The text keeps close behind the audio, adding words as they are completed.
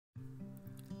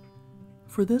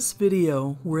For this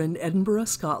video, we're in Edinburgh,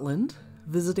 Scotland,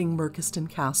 visiting Merchiston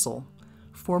Castle,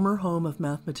 former home of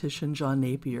mathematician John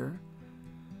Napier.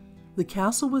 The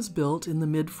castle was built in the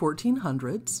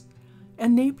mid-1400s,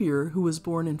 and Napier, who was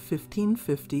born in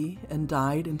 1550 and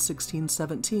died in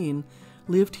 1617,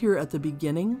 lived here at the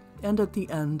beginning and at the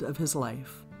end of his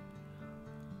life.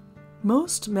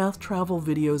 Most math travel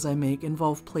videos I make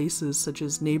involve places such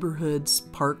as neighborhoods,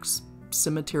 parks,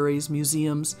 cemeteries,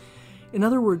 museums, in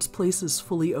other words, places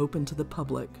fully open to the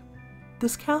public.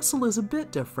 This castle is a bit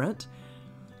different.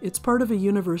 It's part of a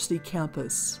university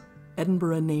campus,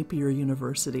 Edinburgh Napier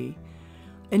University,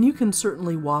 and you can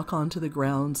certainly walk onto the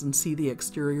grounds and see the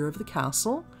exterior of the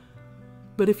castle,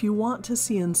 but if you want to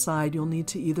see inside, you'll need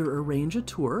to either arrange a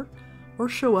tour or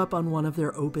show up on one of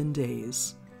their open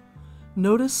days.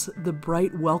 Notice the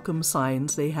bright welcome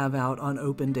signs they have out on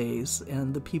open days,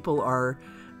 and the people are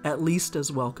at least as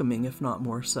welcoming, if not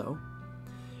more so.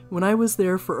 When I was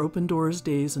there for Open Doors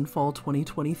Days in fall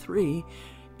 2023,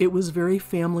 it was very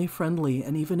family-friendly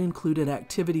and even included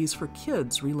activities for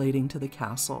kids relating to the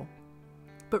castle.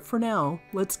 But for now,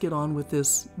 let's get on with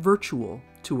this virtual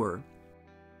tour.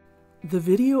 The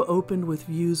video opened with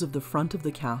views of the front of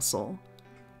the castle.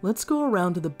 Let's go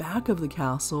around to the back of the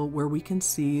castle where we can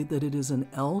see that it is an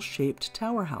L-shaped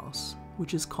tower house,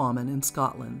 which is common in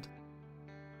Scotland.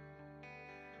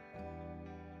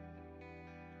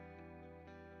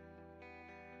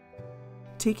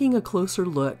 Taking a closer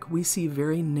look, we see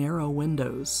very narrow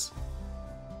windows.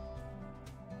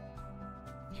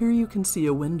 Here you can see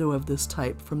a window of this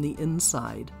type from the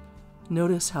inside.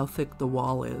 Notice how thick the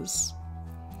wall is.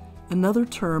 Another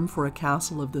term for a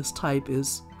castle of this type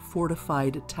is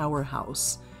fortified tower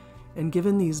house, and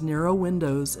given these narrow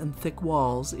windows and thick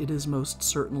walls, it is most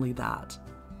certainly that.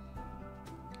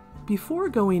 Before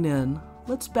going in,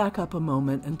 let's back up a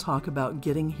moment and talk about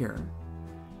getting here.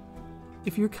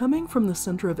 If you're coming from the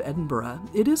center of Edinburgh,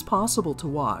 it is possible to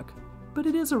walk, but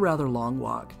it is a rather long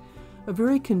walk. A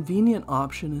very convenient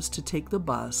option is to take the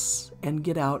bus and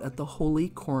get out at the Holy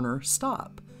Corner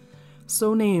stop,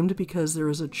 so named because there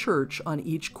is a church on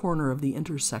each corner of the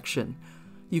intersection.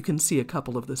 You can see a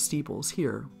couple of the steeples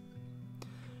here.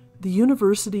 The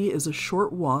university is a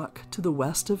short walk to the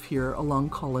west of here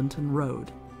along Colinton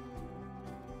Road.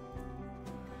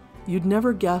 You'd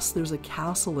never guess there's a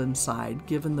castle inside,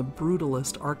 given the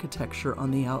brutalist architecture on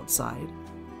the outside.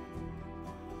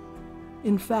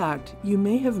 In fact, you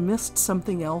may have missed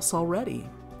something else already,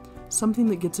 something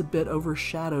that gets a bit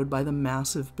overshadowed by the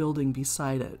massive building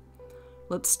beside it.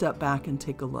 Let's step back and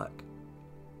take a look.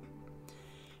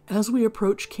 As we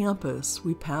approach campus,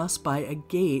 we pass by a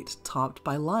gate topped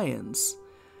by lions.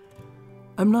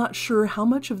 I'm not sure how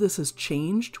much of this has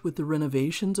changed with the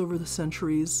renovations over the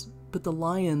centuries, but the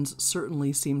lions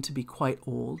certainly seem to be quite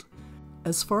old.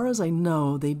 As far as I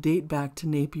know, they date back to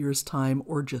Napier's time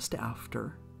or just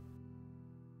after.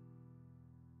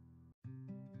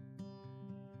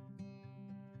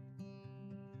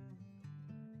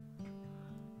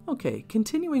 Okay,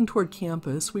 continuing toward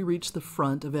campus, we reach the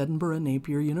front of Edinburgh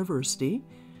Napier University,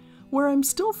 where I'm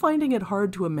still finding it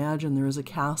hard to imagine there is a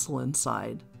castle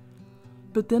inside.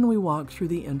 But then we walk through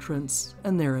the entrance,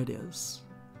 and there it is.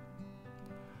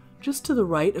 Just to the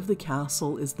right of the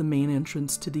castle is the main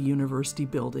entrance to the university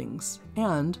buildings,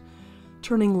 and,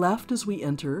 turning left as we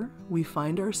enter, we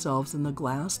find ourselves in the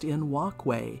glassed-in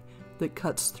walkway that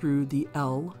cuts through the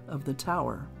L of the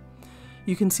tower.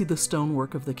 You can see the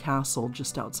stonework of the castle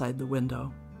just outside the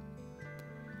window.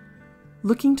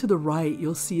 Looking to the right,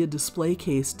 you'll see a display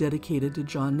case dedicated to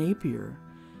John Napier.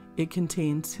 It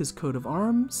contains his coat of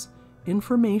arms,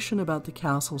 information about the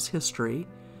castle's history,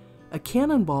 a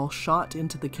cannonball shot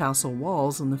into the castle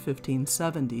walls in the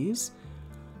 1570s,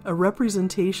 a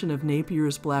representation of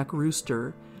Napier's black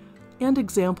rooster, and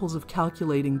examples of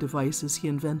calculating devices he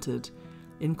invented,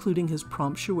 including his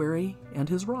promptuary and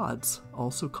his rods,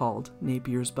 also called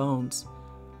Napier's bones.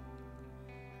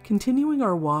 Continuing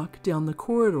our walk down the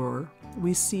corridor,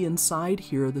 we see inside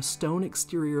here the stone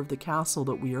exterior of the castle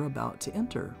that we are about to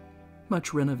enter.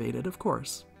 Much renovated, of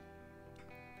course.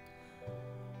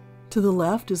 To the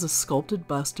left is a sculpted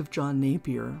bust of John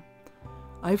Napier.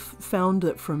 I've found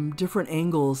that from different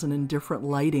angles and in different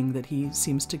lighting that he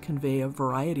seems to convey a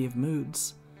variety of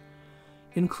moods.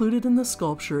 Included in the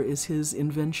sculpture is his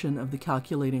invention of the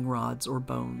calculating rods or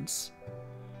bones.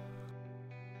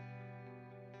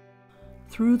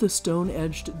 Through the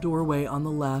stone-edged doorway on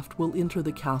the left, we'll enter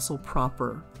the castle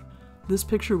proper. This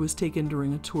picture was taken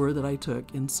during a tour that I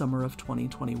took in summer of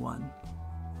 2021.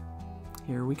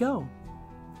 Here we go.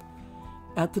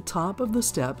 At the top of the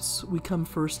steps, we come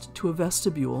first to a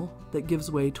vestibule that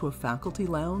gives way to a faculty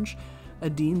lounge a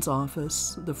dean's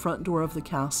office, the front door of the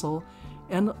castle,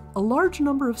 and a large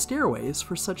number of stairways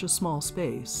for such a small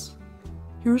space.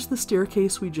 Here's the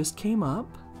staircase we just came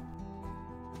up.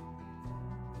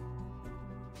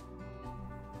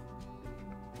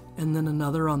 And then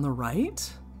another on the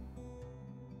right.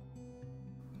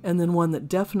 And then one that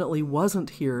definitely wasn't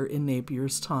here in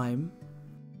Napier's time.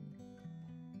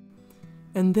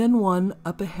 And then one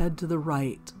up ahead to the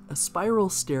right, a spiral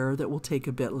stair that we'll take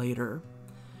a bit later.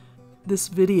 This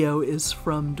video is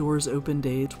from Doors Open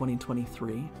Day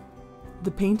 2023.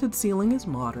 The painted ceiling is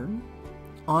modern.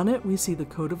 On it we see the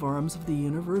coat of arms of the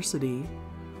university,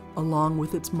 along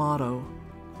with its motto,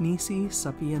 Nisi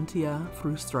Sapientia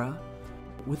Frustra,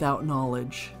 without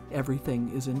knowledge,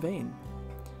 everything is in vain.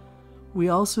 We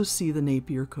also see the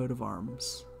Napier coat of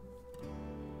arms.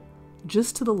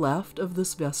 Just to the left of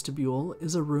this vestibule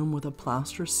is a room with a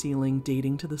plaster ceiling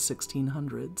dating to the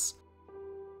 1600s.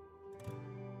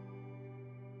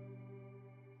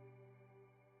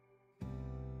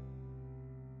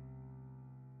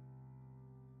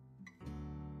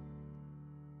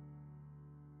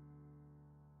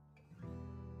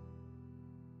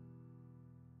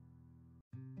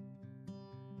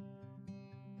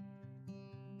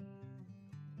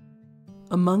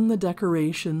 Among the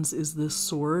decorations is this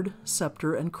sword,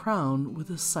 scepter, and crown with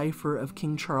a cipher of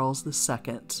King Charles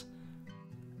II.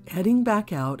 Heading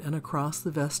back out and across the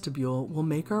vestibule, we'll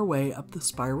make our way up the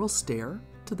spiral stair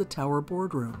to the tower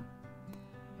boardroom.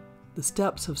 The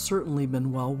steps have certainly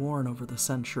been well worn over the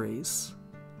centuries.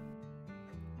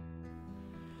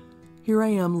 Here I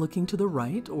am looking to the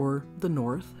right, or the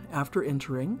north, after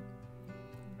entering.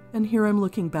 And here I'm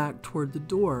looking back toward the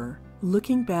door.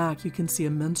 Looking back, you can see a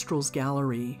minstrel's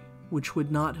gallery, which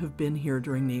would not have been here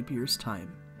during Napier's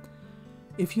time.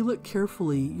 If you look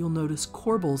carefully, you'll notice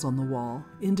corbels on the wall,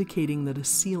 indicating that a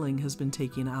ceiling has been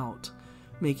taken out,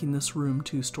 making this room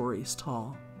 2 stories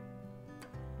tall.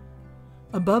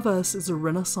 Above us is a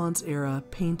Renaissance-era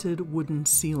painted wooden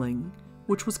ceiling,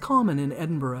 which was common in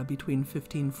Edinburgh between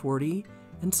 1540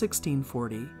 and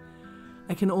 1640.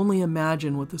 I can only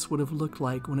imagine what this would have looked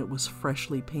like when it was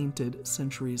freshly painted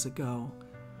centuries ago.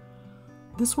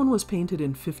 This one was painted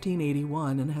in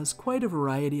 1581 and has quite a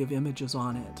variety of images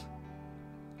on it.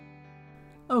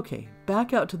 Okay,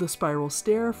 back out to the spiral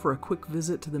stair for a quick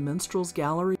visit to the minstrel's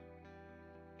gallery.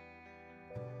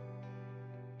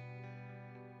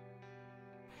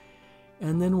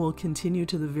 And then we'll continue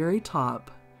to the very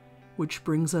top, which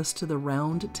brings us to the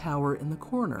round tower in the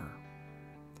corner.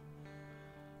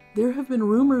 There have been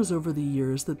rumors over the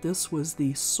years that this was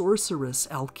the sorcerous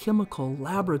alchemical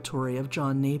laboratory of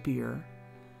John Napier.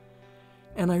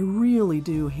 And I really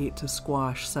do hate to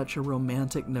squash such a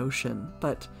romantic notion,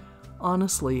 but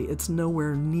honestly, it's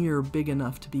nowhere near big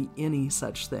enough to be any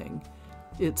such thing.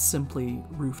 It's simply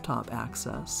rooftop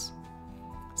access.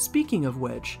 Speaking of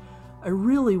which, I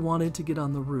really wanted to get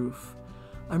on the roof.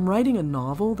 I'm writing a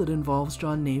novel that involves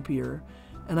John Napier,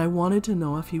 and I wanted to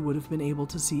know if he would have been able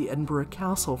to see Edinburgh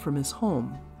Castle from his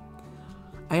home.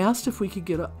 I asked if we could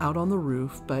get out on the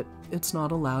roof, but it's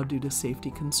not allowed due to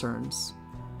safety concerns.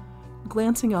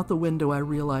 Glancing out the window, I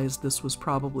realized this was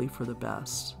probably for the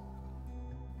best.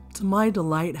 To my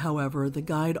delight, however, the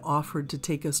guide offered to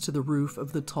take us to the roof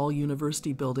of the tall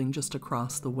university building just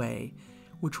across the way,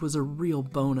 which was a real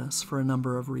bonus for a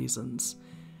number of reasons.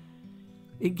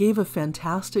 It gave a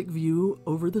fantastic view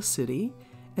over the city,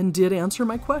 and did answer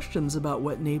my questions about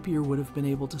what Napier would have been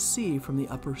able to see from the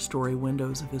upper story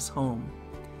windows of his home.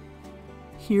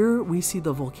 Here we see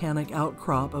the volcanic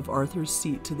outcrop of Arthur's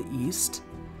Seat to the east.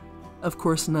 Of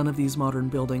course, none of these modern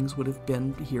buildings would have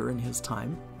been here in his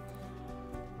time.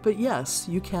 But yes,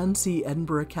 you can see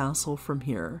Edinburgh Castle from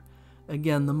here.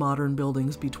 Again, the modern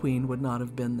buildings between would not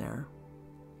have been there.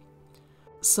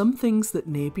 Some things that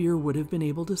Napier would have been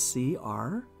able to see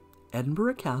are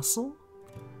Edinburgh Castle,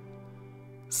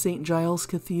 St. Giles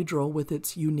Cathedral with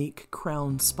its unique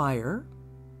crown spire.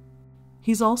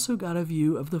 He's also got a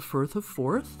view of the Firth of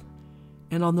Forth,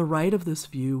 and on the right of this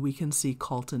view we can see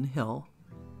Calton Hill.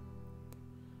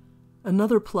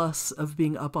 Another plus of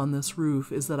being up on this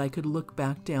roof is that I could look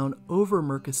back down over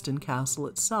Merchiston Castle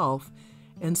itself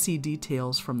and see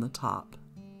details from the top.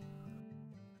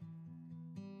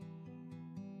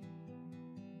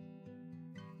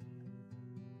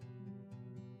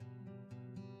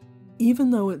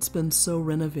 Even though it's been so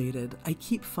renovated, I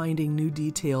keep finding new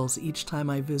details each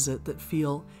time I visit that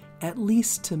feel, at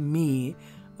least to me,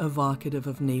 evocative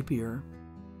of Napier.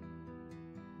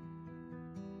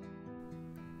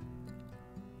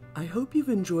 I hope you've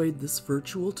enjoyed this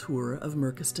virtual tour of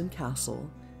Merchiston Castle,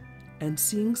 and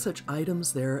seeing such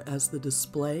items there as the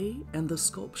display and the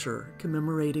sculpture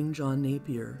commemorating John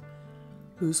Napier,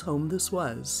 whose home this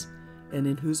was, and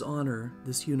in whose honor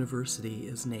this university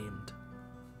is named.